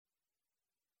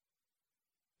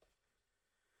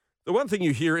The one thing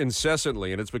you hear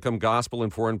incessantly, and it's become gospel in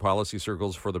foreign policy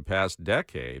circles for the past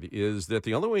decade, is that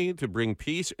the only way to bring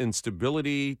peace and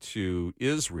stability to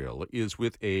Israel is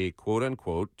with a quote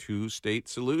unquote two-state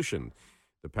solution.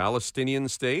 The Palestinian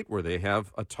state, where they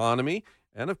have autonomy,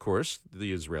 and of course,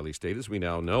 the Israeli state as we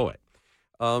now know it.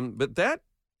 But that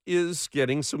is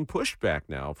getting some pushback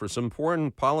now for some foreign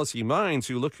policy minds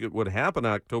who look at what happened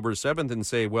October 7th and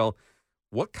say, well,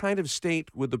 what kind of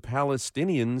state would the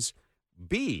Palestinians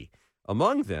be?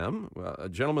 Among them, a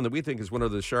gentleman that we think is one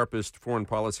of the sharpest foreign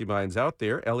policy minds out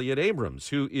there, Elliott Abrams,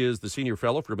 who is the senior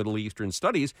fellow for Middle Eastern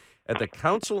Studies at the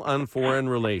Council on Foreign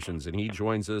Relations, and he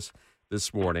joins us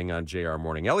this morning on JR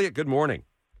Morning. Elliott, good morning.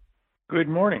 Good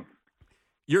morning.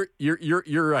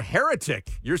 You're a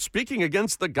heretic. You're speaking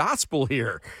against the gospel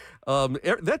here.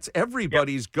 That's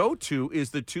everybody's go-to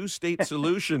is the two-state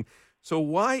solution. So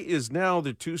why is now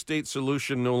the two-state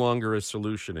solution no longer a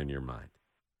solution in your mind?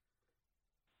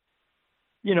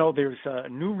 You know, there's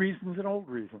new reasons and old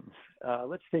reasons.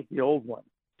 Let's take the old one.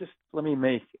 Just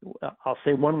I'll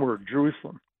say one word,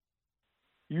 Jerusalem.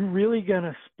 You really going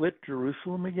to split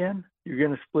Jerusalem again? You're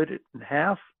going to split it in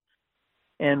half?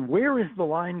 And where is the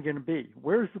line going to be?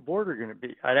 Where's the border going to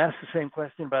be? I'd ask the same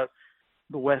question about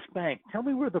the West Bank. Tell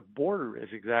me where the border is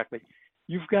exactly.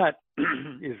 You've got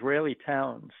Israeli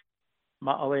towns,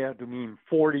 Ma'ale Adumim,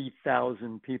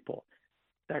 40,000 people.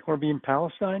 Is that going to be in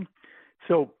Palestine?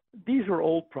 So these are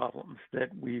old problems that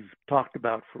we've talked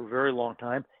about for a very long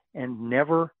time and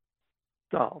never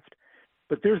solved.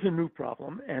 But there's a new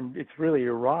problem, and it's really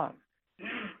Iran.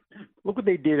 Look what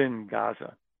they did in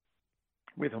Gaza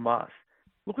with Hamas.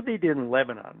 Look what they did in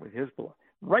Lebanon with Hezbollah.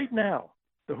 Right now,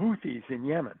 the Houthis in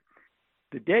Yemen,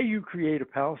 the day you create a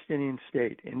Palestinian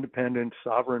state, independent,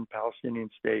 sovereign Palestinian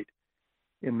state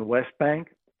in the West Bank,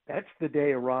 that's the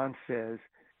day Iran says,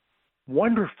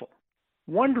 wonderful,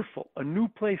 a new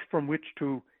place from which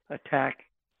to attack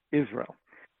Israel.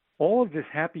 All of this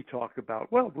happy talk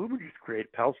about, well, we would just create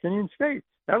a Palestinian state.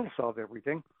 That'll solve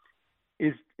everything,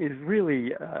 is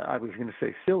really, I was going to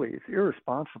say silly. It's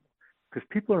irresponsible because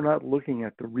people are not looking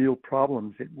at the real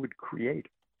problems it would create.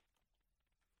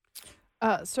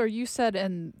 Sir, you said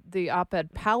in the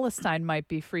op-ed Palestine might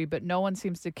be free, but no one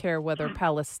seems to care whether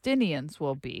Palestinians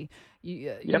will be.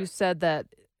 You said that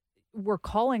we're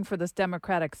calling for this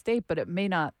democratic state, but it may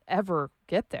not ever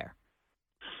get there.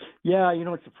 Yeah, you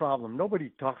know, it's a problem.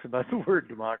 Nobody talks about the word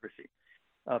democracy.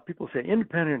 People say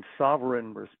independent,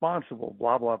 sovereign, responsible,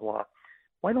 blah, blah, blah.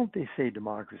 Why don't they say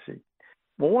democracy?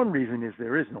 Well, one reason is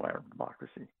there is no Arab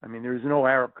democracy. I mean, there is no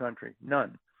Arab country,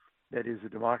 none, that is a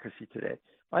democracy today.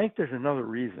 I think there's another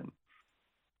reason.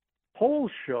 Polls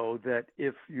show that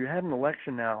if you had an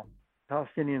election now,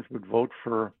 Palestinians would vote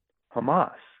for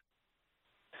Hamas.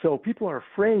 So people are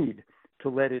afraid to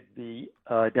let it be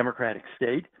a democratic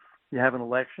state. You have an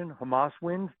election, Hamas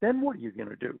wins, then what are you going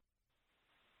to do?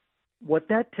 What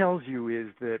that tells you is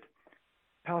that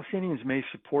Palestinians may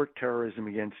support terrorism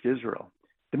against Israel.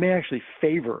 They may actually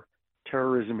favor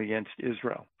terrorism against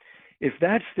Israel. If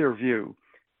that's their view,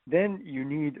 then you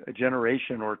need a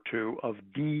generation or two of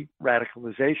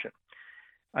de-radicalization.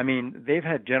 I mean, they've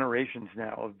had generations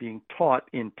now of being taught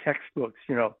in textbooks,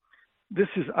 you know,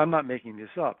 I'm not making this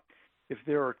up. If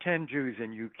there are 10 Jews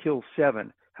and you kill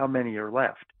 7, how many are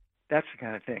left? That's the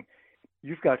kind of thing.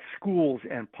 You've got schools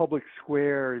and public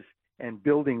squares and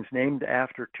buildings named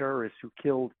after terrorists who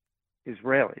killed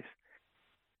Israelis.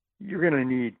 You're going to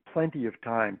need plenty of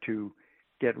time to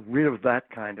get rid of that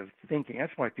kind of thinking.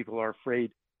 That's why people are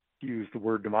afraid to use the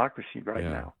word democracy right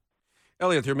now.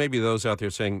 Elliott, there may be those out there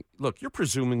saying, look, you're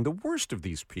presuming the worst of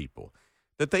these people,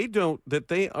 that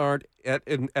they aren't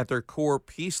at their core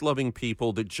peace-loving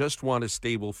people that just want a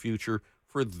stable future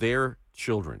for their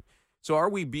children. So are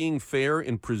we being fair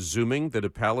in presuming that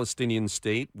a Palestinian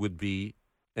state would be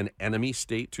an enemy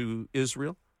state to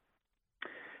Israel?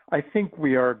 I think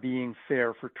we are being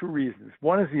fair for two reasons.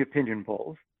 One is the opinion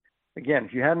polls. Again,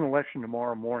 if you had an election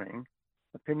tomorrow morning,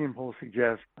 opinion polls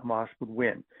suggest Hamas would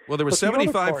win. Well, there was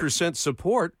 75%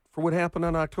 support for what happened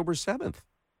on October 7th.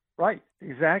 Right,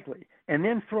 exactly. And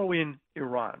then throw in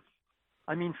Iran.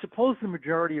 I mean, suppose the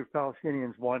majority of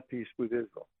Palestinians want peace with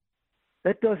Israel.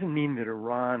 That doesn't mean that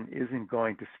Iran isn't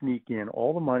going to sneak in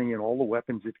all the money and all the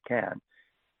weapons it can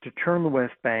to turn the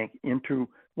West Bank into,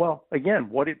 well, again,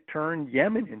 what it turned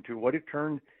Yemen into, what it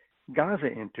turned Gaza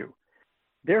into.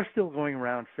 They're still going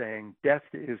around saying death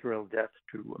to Israel, death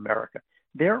to America.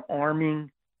 They're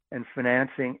arming and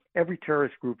financing every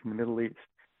terrorist group in the Middle East.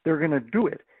 They're going to do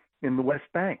it in the West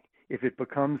Bank if it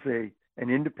becomes an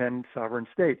independent sovereign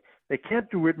state. They can't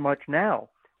do it much now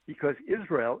because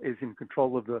Israel is in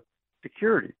control of the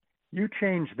security. You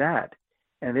change that,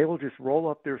 and they will just roll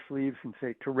up their sleeves and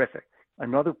say, terrific,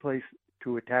 another place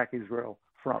to attack Israel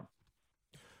from.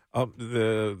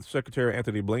 The Secretary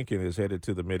Anthony Blinken is headed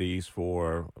to the Mideast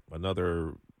for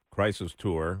another crisis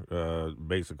tour,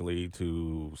 basically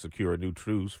to secure a new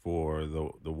truce for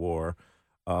the war.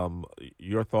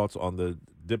 Your thoughts on the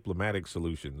diplomatic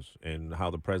solutions and how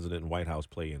the president and White House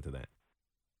play into that?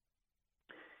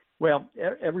 Well,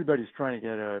 everybody's trying to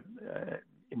get a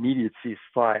immediate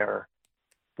ceasefire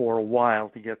for a while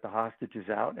to get the hostages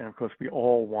out, and of course we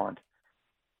all want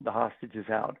the hostages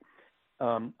out.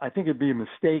 I think it'd be a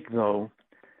mistake, though,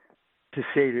 to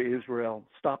say to Israel,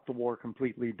 stop the war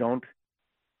completely, don't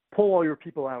pull all your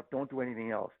people out, don't do anything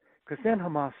else, because then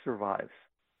Hamas survives.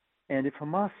 And if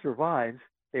Hamas survives,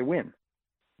 they win.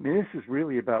 I mean, this is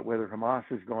really about whether Hamas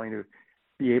is going to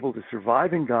be able to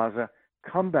survive in Gaza,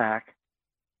 come back,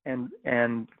 and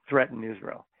threaten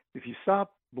Israel. If you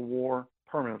stop the war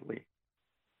permanently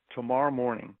tomorrow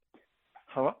morning,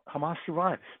 Hamas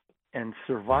survives. And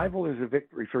survival is a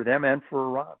victory for them and for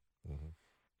Iran.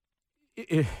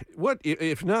 What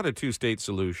if not a two-state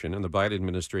solution, and the Biden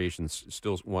administration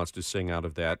still wants to sing out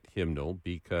of that hymnal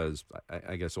because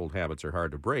I guess old habits are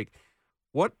hard to break?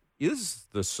 What is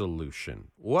the solution?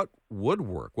 What would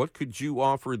work? What could you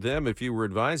offer them if you were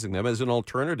advising them as an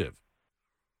alternative?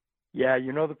 Yeah,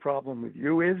 the problem with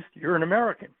you is you're an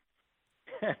American,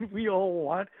 and we all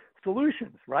want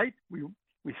solutions, right? We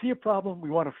see a problem, we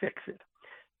want to fix it.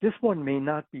 This one may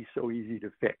not be so easy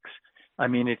to fix. I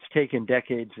mean, it's taken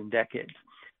decades and decades.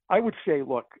 I would say,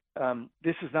 look,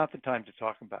 this is not the time to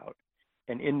talk about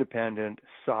an independent,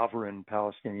 sovereign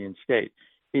Palestinian state.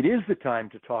 It is the time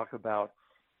to talk about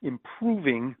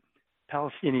improving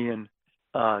Palestinian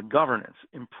governance,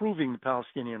 improving the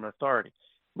Palestinian Authority,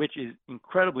 which is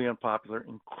incredibly unpopular,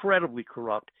 incredibly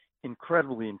corrupt,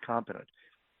 incredibly incompetent.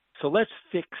 So let's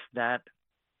fix that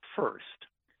first.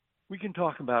 We can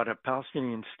talk about a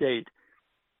Palestinian state,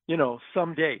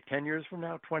 someday, 10 years from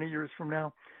now, 20 years from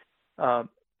now.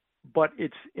 But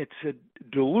it's a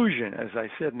delusion, as I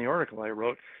said in the article I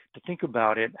wrote, to think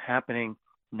about it happening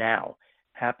now,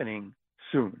 happening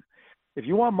soon. If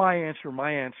you want my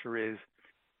answer is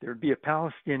there'd be a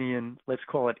Palestinian, let's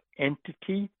call it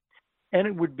entity, and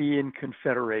it would be in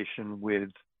confederation with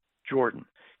Jordan.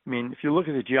 I mean, if you look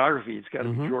at the geography, it's got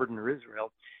to be Jordan or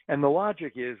Israel. And the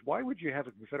logic is, why would you have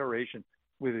a confederation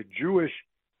with a Jewish,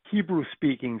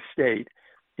 Hebrew-speaking state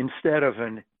instead of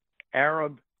an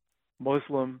Arab,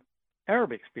 Muslim,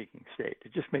 Arabic-speaking state?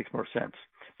 It just makes more sense.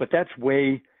 But that's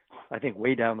way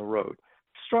down the road.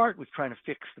 Start with trying to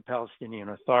fix the Palestinian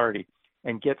Authority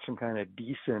and get some kind of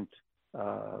decent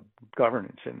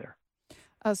governance in there.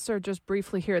 Sir, just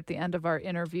briefly here at the end of our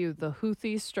interview, the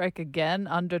Houthis strike again,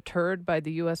 undeterred by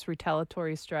the U.S.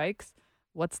 retaliatory strikes.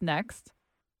 What's next?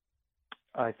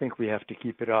 I think we have to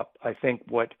keep it up. I think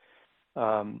what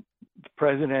the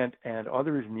president and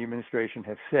others in the administration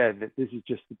have said, that this is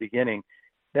just the beginning,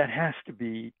 that has to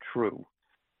be true.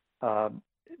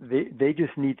 They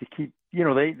just need to keep,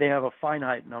 they have a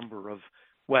finite number of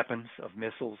weapons, of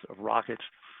missiles, of rockets.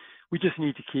 We just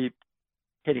need to keep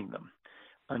hitting them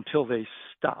until they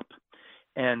stop.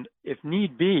 And if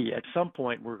need be, at some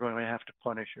point, we're going to have to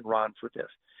punish Iran for this,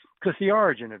 because the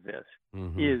origin of this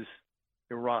is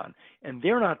Iran. And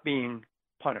they're not being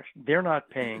punished. They're not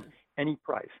paying any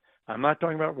price. I'm not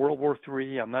talking about World War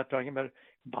III. I'm not talking about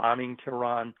bombing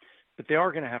Tehran, but they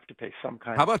are going to have to pay some kind of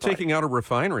price. How about taking out a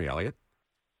refinery, Elliott?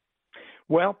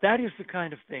 Well, that is the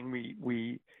kind of thing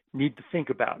we need to think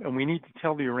about, and we need to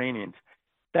tell the Iranians,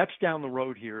 that's down the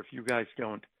road here if you guys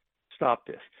don't stop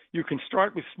this. You can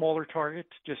start with smaller targets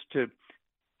just to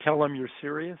tell them you're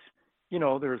serious.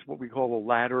 There's what we call a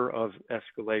ladder of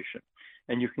escalation,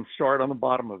 and you can start on the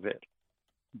bottom of it.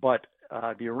 But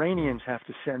the Iranians have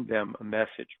to send them a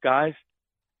message. Guys,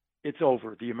 it's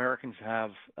over. The Americans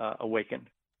have awakened.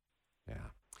 Yeah.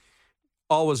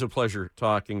 Always a pleasure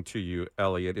talking to you,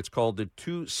 Elliott. It's called the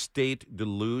Two-State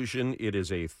Delusion. It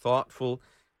is a thoughtful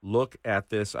look at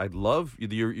this. I'd love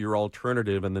your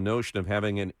alternative and the notion of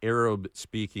having an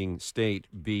Arab-speaking state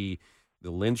be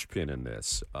the linchpin in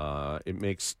this. It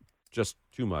makes just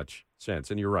too much sense.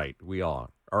 And you're right. We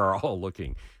all are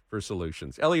looking for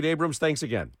solutions. Elliott Abrams, thanks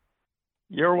again.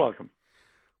 You're welcome.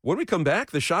 When we come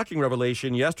back, the shocking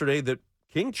revelation yesterday that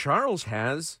King Charles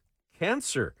has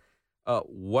cancer.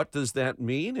 What does that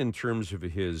mean in terms of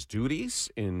his duties,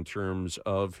 in terms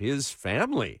of his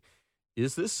family?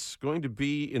 Is this going to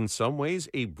be, in some ways,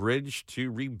 a bridge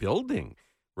to rebuilding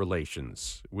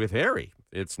relations with Harry?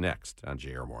 It's next on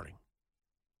JR Morning.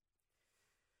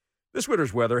 This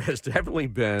winter's weather has definitely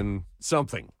been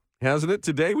something, Hasn't it?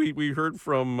 Today we heard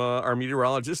from our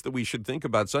meteorologist that we should think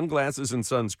about sunglasses and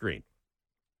sunscreen.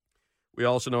 We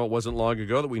also know it wasn't long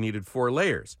ago that we needed 4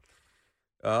 layers.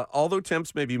 Although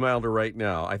temps may be milder right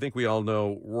now, I think we all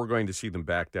know we're going to see them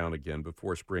back down again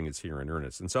before spring is here in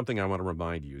earnest. And something I want to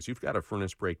remind you is you've got a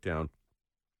furnace breakdown.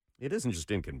 It isn't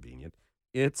just inconvenient,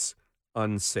 it's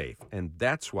unsafe. And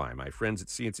that's why my friends at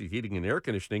CNC Heating and Air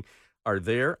Conditioning are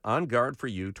there on guard for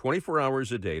you 24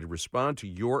 hours a day to respond to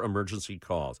your emergency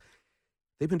calls.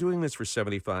 They've been doing this for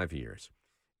 75 years,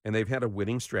 and they've had a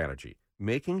winning strategy,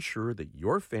 making sure that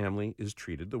your family is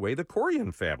treated the way the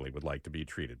Corian family would like to be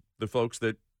treated, the folks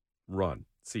that run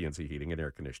CNC Heating and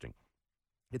Air Conditioning.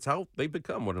 It's how they've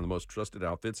become one of the most trusted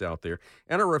outfits out there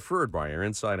and are referred by our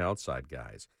inside-outside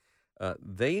guys.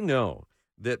 They know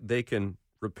that they can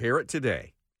repair it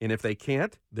today, and if they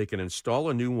can't, they can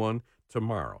install a new one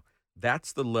tomorrow.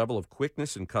 That's the level of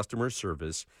quickness and customer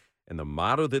service and the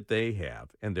motto that they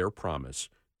have and their promise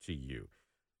to you.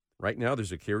 Right now,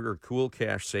 there's a Carrier Cool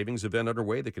Cash savings event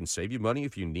underway that can save you money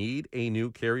if you need a new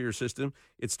Carrier system.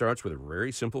 It starts with a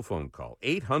very simple phone call,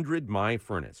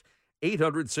 800-MY-FURNACE,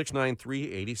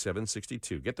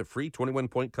 800-693-8762. Get the free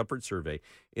 21-point comfort survey.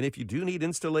 And if you do need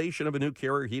installation of a new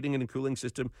Carrier heating and cooling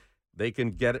system, they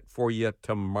can get it for you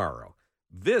tomorrow.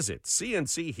 Visit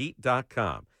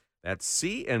cncheat.com. That's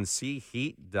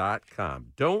cncheat.com.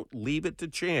 Don't leave it to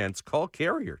chance. Call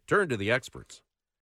Carrier. Turn to the experts.